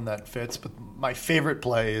he's the one that fits, but my favorite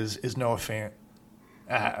play is Noah Fant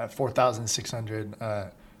at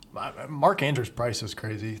 $4,600. Mark Andrews' price is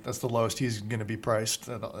crazy. That's the lowest he's going to be priced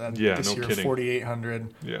this year, kidding.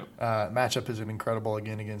 $4,800. Yeah. Matchup is incredible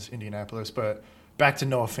again against Indianapolis. But back to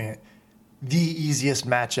Noah Fant, the easiest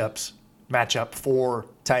matchup for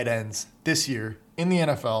tight ends this year in the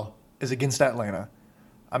NFL is against Atlanta.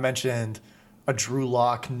 I mentioned a Drew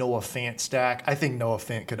Lock, Noah Fant stack. I think Noah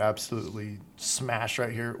Fant could absolutely smash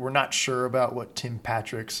right here. We're not sure about what Tim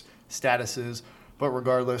Patrick's status is, but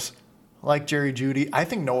regardless, like Jerry Jeudy, I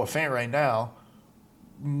think Noah Fant right now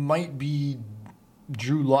might be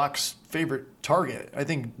Drew Lock's favorite target. I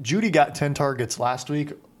think Jeudy got 10 targets last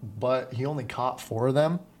week, but he only caught 4 of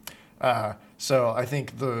them. So I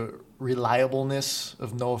think the reliableness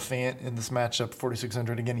of Noah Fant in this matchup,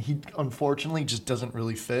 $4,600, again, he unfortunately just doesn't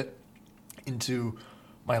really fit into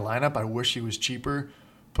my lineup. I wish he was cheaper,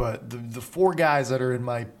 but the 4 guys that are in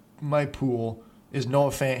my pool is Noah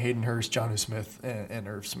Fant, Hayden Hurst, Jonnu Smith, and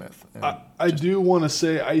Irv Smith. I do want to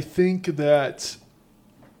say I think that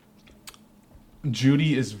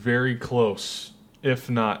Jeudy is very close, if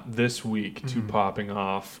not this week, to popping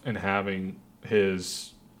off and having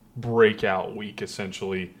his breakout week,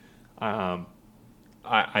 essentially.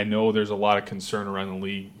 I know there's a lot of concern around the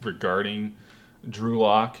league regarding Drew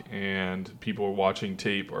Lock, and people watching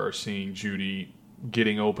tape are seeing Judy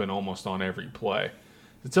getting open almost on every play.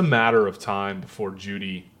 It's a matter of time before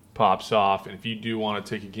Judy pops off, and if you do want to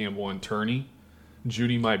take a gamble on tourney,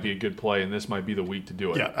 Judy might be a good play, and this might be the week to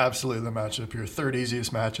do it. Yeah, absolutely the matchup. Your third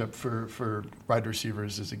easiest matchup for wide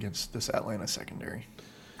receivers is against this Atlanta secondary.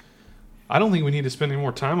 I don't think we need to spend any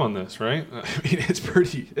more time on this, right? I mean, it's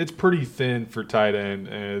pretty thin for tight end.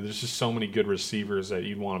 There's just so many good receivers that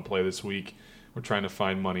you'd want to play this week. We're trying to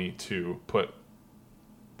find money to put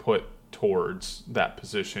towards that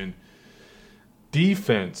position.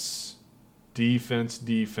 Defense.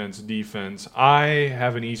 I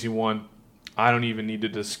have an easy one. I don't even need to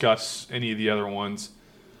discuss any of the other ones.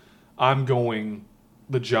 I'm going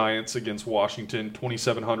the Giants against Washington,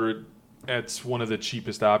 2,700. It's one of the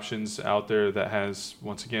cheapest options out there that has,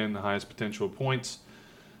 once again, the highest potential points.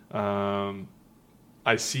 I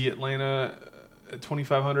see Atlanta at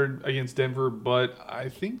 2,500 against Denver, but I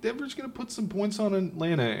think Denver's going to put some points on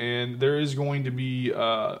Atlanta, and there is going to be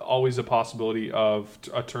always a possibility of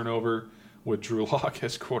a turnover with Drew Lock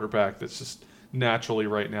as quarterback. That's just naturally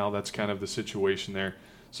right now, that's kind of the situation there.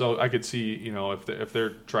 So I could see, if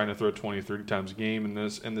they're trying to throw 20, 30 times a game in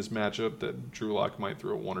this matchup, that Drew Lock might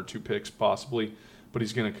throw 1 or 2 picks possibly, but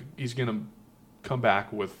he's gonna come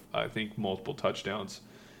back with, I think, multiple touchdowns.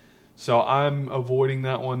 So I'm avoiding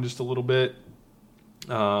that one just a little bit.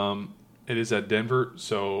 It is at Denver,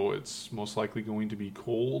 so it's most likely going to be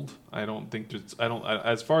cold.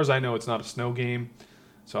 As far as I know, it's not a snow game.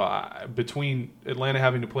 So between Atlanta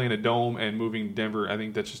having to play in a dome and moving to Denver, I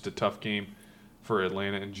think that's just a tough game for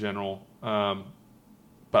Atlanta in general. But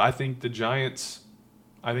I think the Giants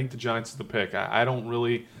is the pick. I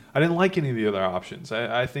didn't like any of the other options.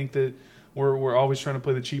 I think that we're always trying to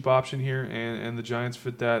play the cheap option here, and the Giants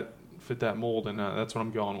fit that mold, and that's what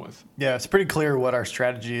I'm going with. Yeah, it's pretty clear what our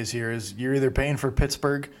strategy is here. Is you're either paying for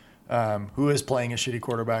Pittsburgh, who is playing a shitty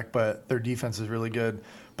quarterback, but their defense is really good.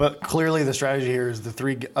 But clearly the strategy here is the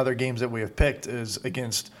 3 other games that we have picked is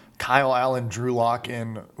against Kyle Allen, Drew Lock,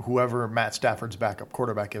 and whoever Matt Stafford's backup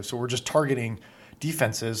quarterback is. So we're just targeting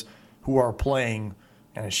defenses who are playing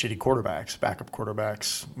kind of shitty quarterbacks, backup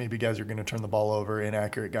quarterbacks, maybe guys who are going to turn the ball over,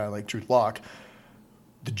 inaccurate guy like Drew Lock.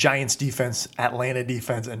 The Giants defense, Atlanta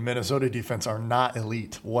defense, and Minnesota defense are not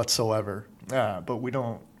elite whatsoever. But we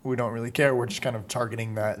don't really care. We're just kind of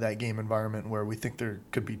targeting that game environment where we think there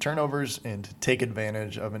could be turnovers and take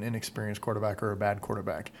advantage of an inexperienced quarterback or a bad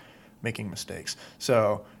quarterback making mistakes.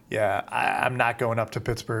 So, yeah, I'm not going up to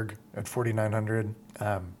Pittsburgh at 4,900.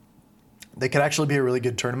 They could actually be a really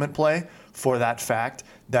good tournament play for that fact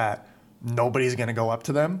that nobody's going to go up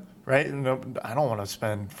to them, right? No, I don't want to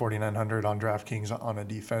spend 4,900 on DraftKings on a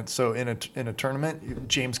defense. So in a tournament,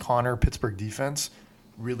 James Conner, Pittsburgh defense,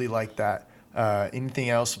 really like that. Anything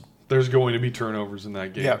else? There's going to be turnovers in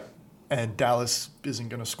that game. Yeah, and Dallas isn't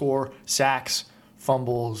going to score. Sacks,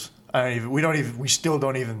 fumbles. We still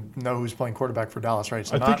don't even know who's playing quarterback for Dallas, right?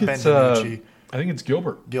 It's not Ben DiNucci. I think it's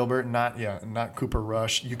Gilbert. Not Cooper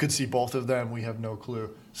Rush. You could see both of them. We have no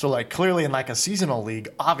clue. So, clearly in a seasonal league,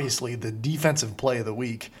 obviously the defensive play of the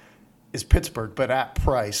week is Pittsburgh. But at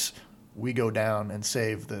price, we go down and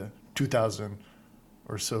save the $2,000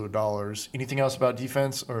 or so dollars. Anything else about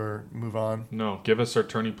defense or move on? No, give us our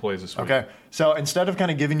tourney plays this week. Okay. So instead of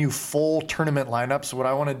kind of giving you full tournament lineups, what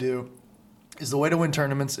I want to do is the way to win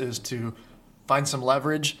tournaments is to find some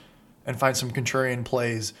leverage and find some contrarian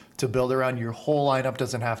plays to build around. Your whole lineup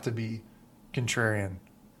doesn't have to be contrarian.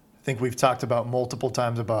 I think we've talked about multiple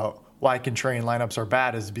times about why contrarian lineups are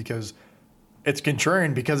bad is because it's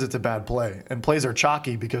contrarian because it's a bad play, and plays are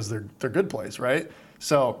chalky because they're good plays, right?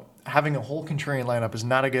 So having a whole contrarian lineup is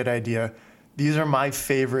not a good idea. These are my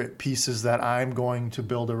favorite pieces that I'm going to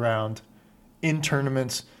build around in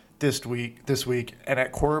tournaments this week. And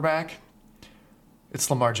at quarterback, it's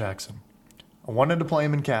Lamar Jackson. I wanted to play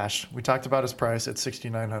him in cash. We talked about his price at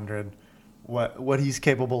 $6,900. What he's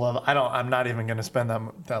capable of. I'm not even going to spend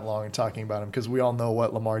that long talking about him because we all know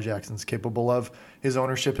what Lamar Jackson's capable of. His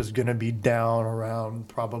ownership is going to be down around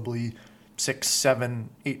probably 6, 7,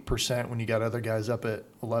 8% when you got other guys up at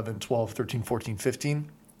 11, 12, 13, 14,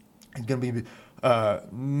 15. He's going to be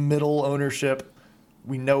middle ownership.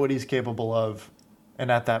 We know what he's capable of,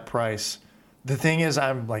 and at that price. The thing is,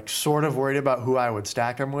 I'm sort of worried about who I would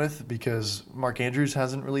stack him with because Mark Andrews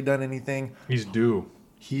hasn't really done anything. He's due.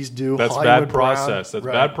 That's Hollywood bad process. That's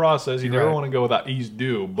right. Bad process. You never want to go without he's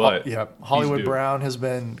due, but Hollywood Brown has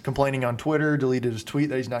been complaining on Twitter, deleted his tweet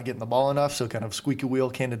that he's not getting the ball enough, so kind of squeaky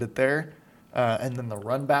wheel candidate there. And then the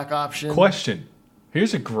run back option. Question.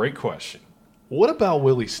 Here's a great question. What about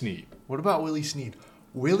Willie Snead? What about Willie Snead?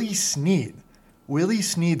 Willie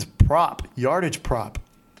Snead's prop, yardage prop,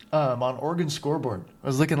 on Oregon scoreboard. I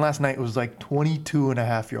was looking last night. It was like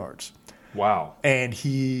 22.5 yards. Wow. And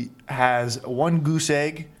he has one goose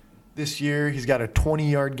egg this year. He's got a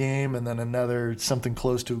 20-yard game and then another something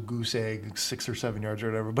close to a goose egg, 6 or 7 yards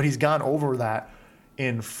or whatever. But he's gone over that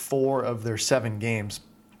in 4 of their 7 games.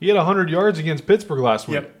 He had 100 yards against Pittsburgh last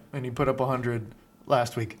week. Yep, and he put up 100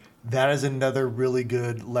 last week. That is another really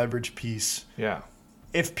good leverage piece. Yeah.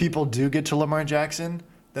 If people do get to Lamar Jackson,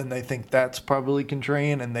 then they think that's probably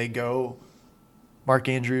contrarian and they go Mark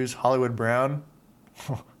Andrews, Hollywood Brown.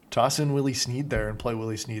 Toss in Willie Snead there and play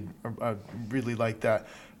Willie Snead. I really like that.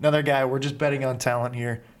 Another guy, we're just betting on talent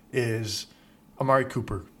here, is Amari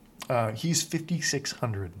Cooper. He's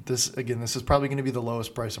 $5,600. This is probably going to be the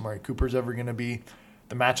lowest price Amari Cooper's ever going to be.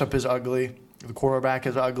 The matchup is ugly. The quarterback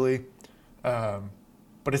is ugly.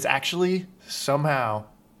 But it's actually somehow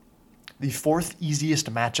the 4th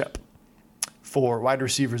easiest matchup for wide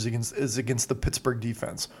receivers against the Pittsburgh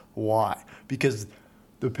defense. Why? Because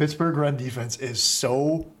the Pittsburgh run defense is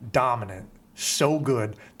so dominant, so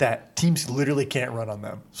good, that teams literally can't run on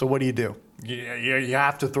them. So what do? You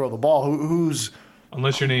have to throw the ball. Who's...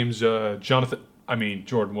 Unless your name's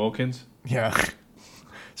Jordan Wilkins. Yeah.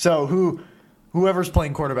 So whoever's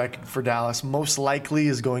playing quarterback for Dallas most likely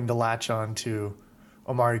is going to latch on to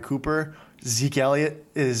Amari Cooper. Zeke Elliott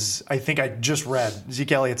is, I think I just read,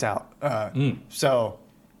 Zeke Elliott's out. So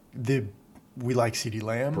we like CeeDee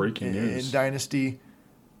Lamb in Dynasty.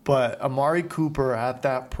 But Amari Cooper at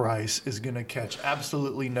that price is going to catch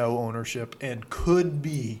absolutely no ownership and could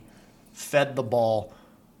be fed the ball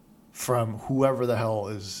from whoever the hell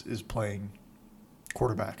is playing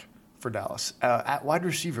quarterback for Dallas. At wide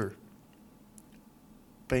receiver,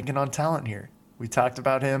 banking on talent here. We talked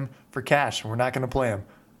about him for cash. We're not going to play him.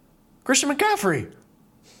 Christian McCaffrey.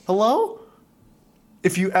 Hello?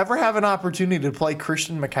 If you ever have an opportunity to play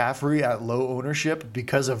Christian McCaffrey at low ownership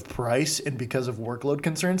because of price and because of workload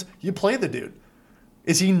concerns, you play the dude.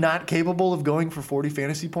 Is he not capable of going for 40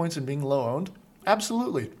 fantasy points and being low owned?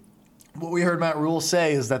 Absolutely. What we heard Matt Rule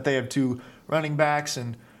say is that they have 2 running backs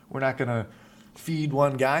and we're not going to feed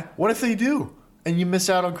one guy. What if they do? And you miss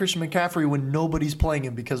out on Christian McCaffrey when nobody's playing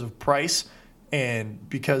him because of price and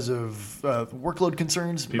because of workload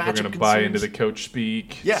concerns. People are going to buy into the coach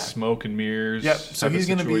speak, smoke and mirrors. Yep. So he's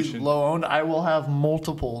going to be low owned. I will have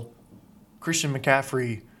multiple Christian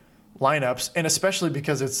McCaffrey lineups, and especially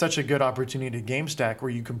because it's such a good opportunity to game stack where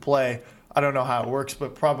you can play. I don't know how it works,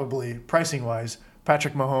 but probably pricing wise,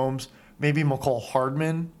 Patrick Mahomes, maybe McCall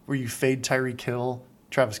Hardman, where you fade Tyreek Hill,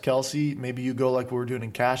 Travis Kelce. Maybe you go like we were doing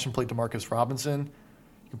in cash and play Demarcus Robinson.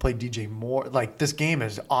 You can play DJ Moore. Like, this game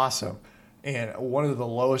is awesome. And one of the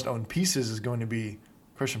lowest owned pieces is going to be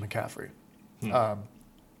Christian McCaffrey.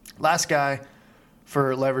 Last guy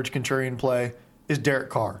for leverage contrarian play is Derek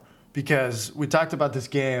Carr, because we talked about this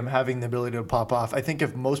game having the ability to pop off. I think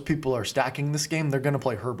if most people are stacking this game, they're going to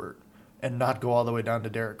play Herbert and not go all the way down to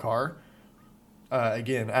Derek Carr.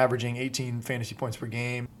 Again, averaging 18 fantasy points per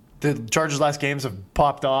game. The Chargers' last games have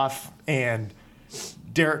popped off, and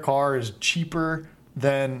Derek Carr is cheaper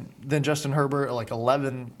than Justin Herbert, like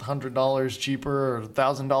 $1,100 cheaper or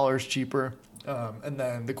 $1,000 cheaper. And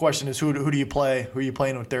then the question is, who do you play? Who are you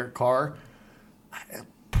playing with Derek Carr?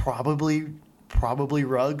 Probably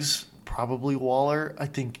Ruggs, probably Waller. I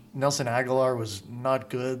think Nelson Aguilar was not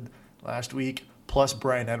good last week. Plus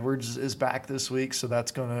Bryan Edwards is back this week, so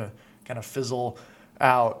that's going to kind of fizzle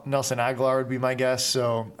out. Nelson Aguilar would be my guess.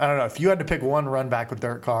 So I don't know. If you had to pick one run back with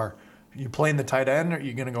Derek Carr, you playing the tight end? Or are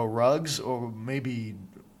you going to go Ruggs or maybe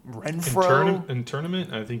Renfro? In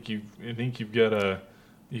tournament, I think you've got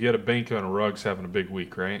to bank on Ruggs having a big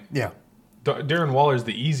week, right? Yeah. Darren Waller's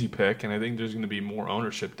the easy pick, and I think there's going to be more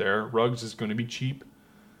ownership there. Ruggs is going to be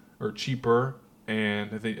cheaper,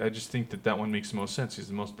 and I just think that one makes the most sense. He's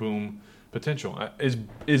the most boom potential.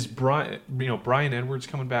 Is Bryan Edwards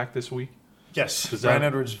coming back this week? Yes. Bryan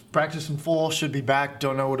Edwards practicing full, should be back.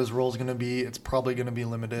 Don't know what his role is going to be. It's probably going to be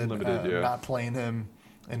limited. Not playing him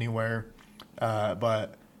anywhere.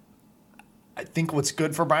 But I think what's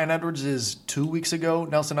good for Bryan Edwards is 2 weeks ago,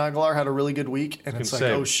 Nelson Aguilar had a really good week, and it's like,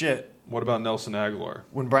 oh shit. What about Nelson Aguilar?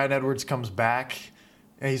 When Bryan Edwards comes back,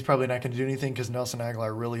 he's probably not going to do anything because Nelson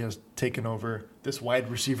Aguilar really has taken over this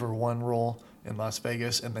wide receiver 1 role in Las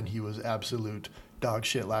Vegas, and then he was absolute dog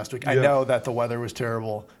shit last week. Yeah. I know that the weather was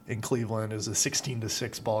terrible in Cleveland. It was a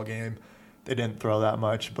 16-6 ball game. They didn't throw that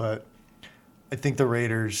much, but I think the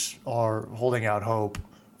Raiders are holding out hope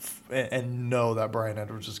and know that Bryan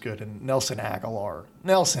Edwards is good. And Nelson Aguilar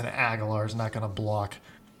is not going to block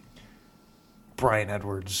Brian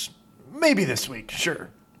Edwards. Maybe this week, sure.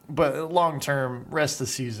 But long term, rest of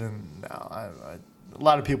the season, no. A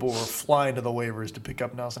lot of people were flying to the waivers to pick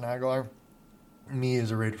up Nelson Aguilar. Me as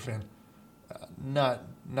a Raider fan, not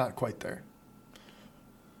quite there.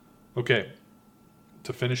 Okay,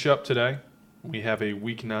 to finish up today, we have a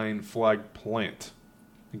Week 9 flag plant.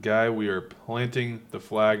 The guy we are planting the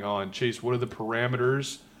flag on. Chase, what are the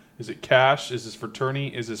parameters? Is it cash? Is this for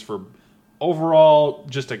tourney? Is this for overall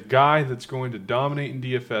just a guy that's going to dominate in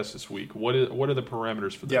DFS this week? What are the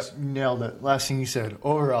parameters for this? Yep, nailed it. Last thing you said.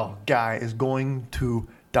 Overall, guy is going to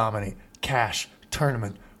dominate. Cash,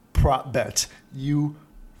 tournament, prop bets. You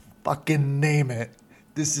fucking name it.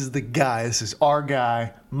 This is the guy. This is our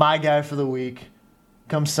guy. My guy for the week.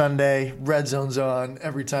 Come Sunday, red zone's on.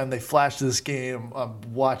 Every time they flash to this game, I'm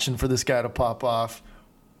watching for this guy to pop off.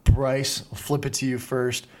 Bryce, I'll flip it to you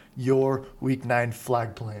first. Your Week 9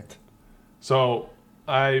 flag plant. So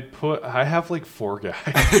I have like 4 guys.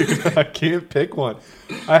 I can't pick one.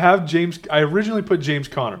 I originally put James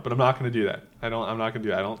Conner, but I'm not going to do that. I'm not going to do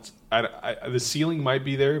that. The ceiling might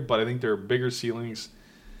be there, but I think there are bigger ceilings.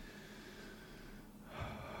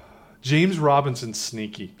 James Robinson's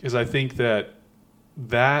sneaky because I think that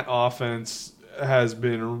offense has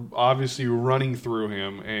been obviously running through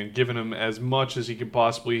him and giving him as much as he can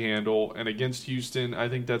possibly handle. And against Houston, I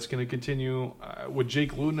think that's going to continue. With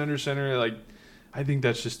Jake Luton under center, I think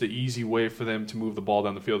that's just the easy way for them to move the ball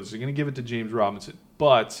down the field. So they're going to give it to James Robinson.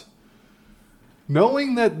 But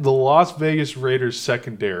knowing that the Las Vegas Raiders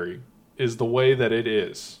secondary is the way that it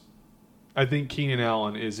is, I think Keenan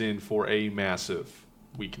Allen is in for a massive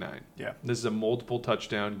Week 9. Yeah. This is a multiple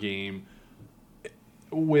touchdown game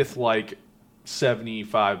with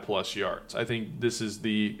 75 plus yards. I think this is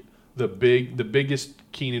the biggest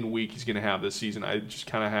Keenan week he's going to have this season. I just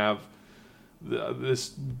kind of have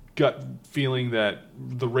this gut feeling that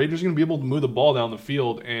the Raiders are going to be able to move the ball down the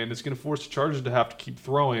field, and it's going to force the Chargers to have to keep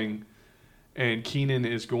throwing. And Keenan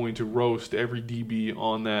is going to roast every DB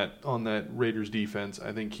on that Raiders defense.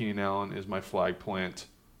 I think Keenan Allen is my flag plant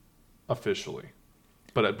officially,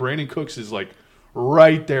 but Brandon Cooks is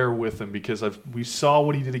right there with him because we saw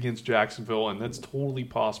what he did against Jacksonville, and that's totally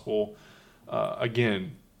possible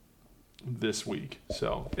again this week.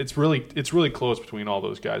 So it's really close between all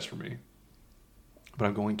those guys for me. But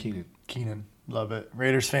I'm going Keenan. Keenan, love it.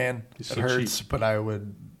 Raiders fan. It so hurts, cheap. but I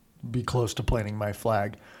would be close to planting my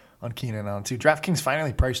flag on Keenan Allen too. DraftKings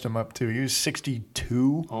finally priced him up too. He was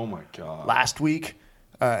 62. Oh my god! Last week.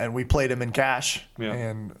 And we played him in cash,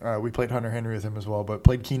 and we played Hunter Henry with him as well, but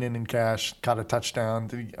played Keenan in cash, caught a touchdown,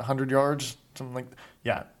 100 yards, something like that.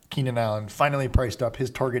 Yeah, Keenan Allen finally priced up.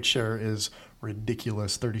 His target share is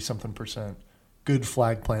ridiculous, 30-something%. Good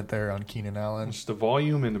flag plant there on Keenan Allen. It's the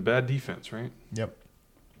volume and the bad defense, right? Yep.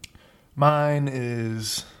 Mine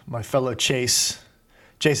is my fellow Chase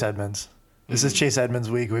Edmonds. This is Chase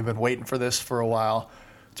Edmonds' week. We've been waiting for this for a while.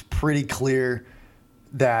 It's pretty clear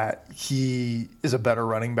that he is a better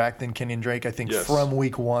running back than Kenyon Drake. I think from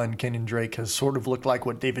week 1, Kenyon Drake has sort of looked like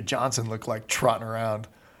what David Johnson looked like trotting around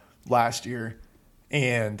last year.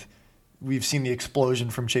 And we've seen the explosion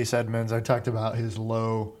from Chase Edmonds. I talked about his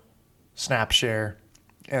low snap share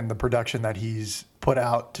and the production that he's put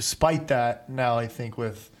out. Despite that, now I think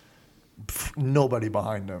with nobody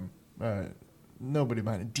behind him,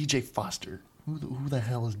 DJ Foster. Who the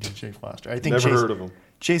hell is DJ Foster? I think Never heard of him.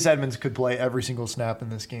 Chase Edmonds could play every single snap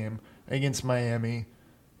in this game against Miami,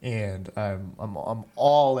 and I'm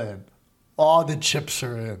all in. All the chips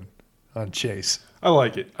are in on Chase. I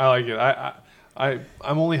like it. I'm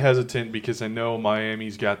only hesitant because I know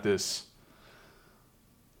Miami's got this,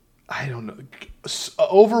 I don't know,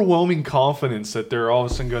 overwhelming confidence that they're all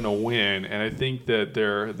of a sudden going to win, and I think that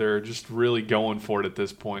they're just really going for it at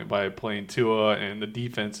this point by playing Tua, and the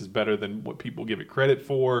defense is better than what people give it credit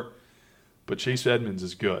for. But Chase Edmonds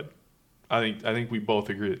is good. I think we both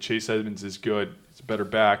agree that Chase Edmonds is good. He's a better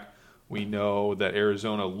back. We know that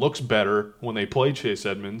Arizona looks better when they play Chase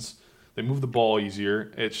Edmonds. They move the ball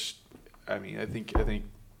easier. I think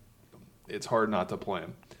it's hard not to play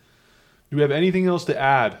him. Do we have anything else to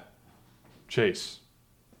add, Chase?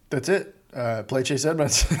 That's it. Play Chase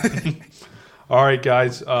Edmonds. All right,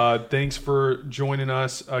 guys. Thanks for joining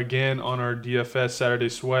us again on our DFS Saturday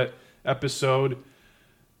Sweat episode.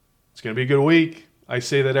 It's going to be a good week. I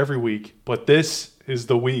say that every week, but this is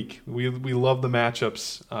the week. We love the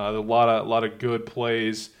matchups. A lot of good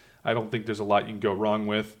plays. I don't think there's a lot you can go wrong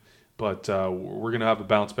with, but we're going to have a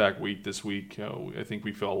bounce back week this week. I think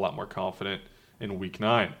we feel a lot more confident in Week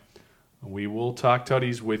 9. We will talk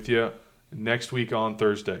tutties with you next week on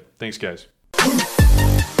Thursday. Thanks, guys.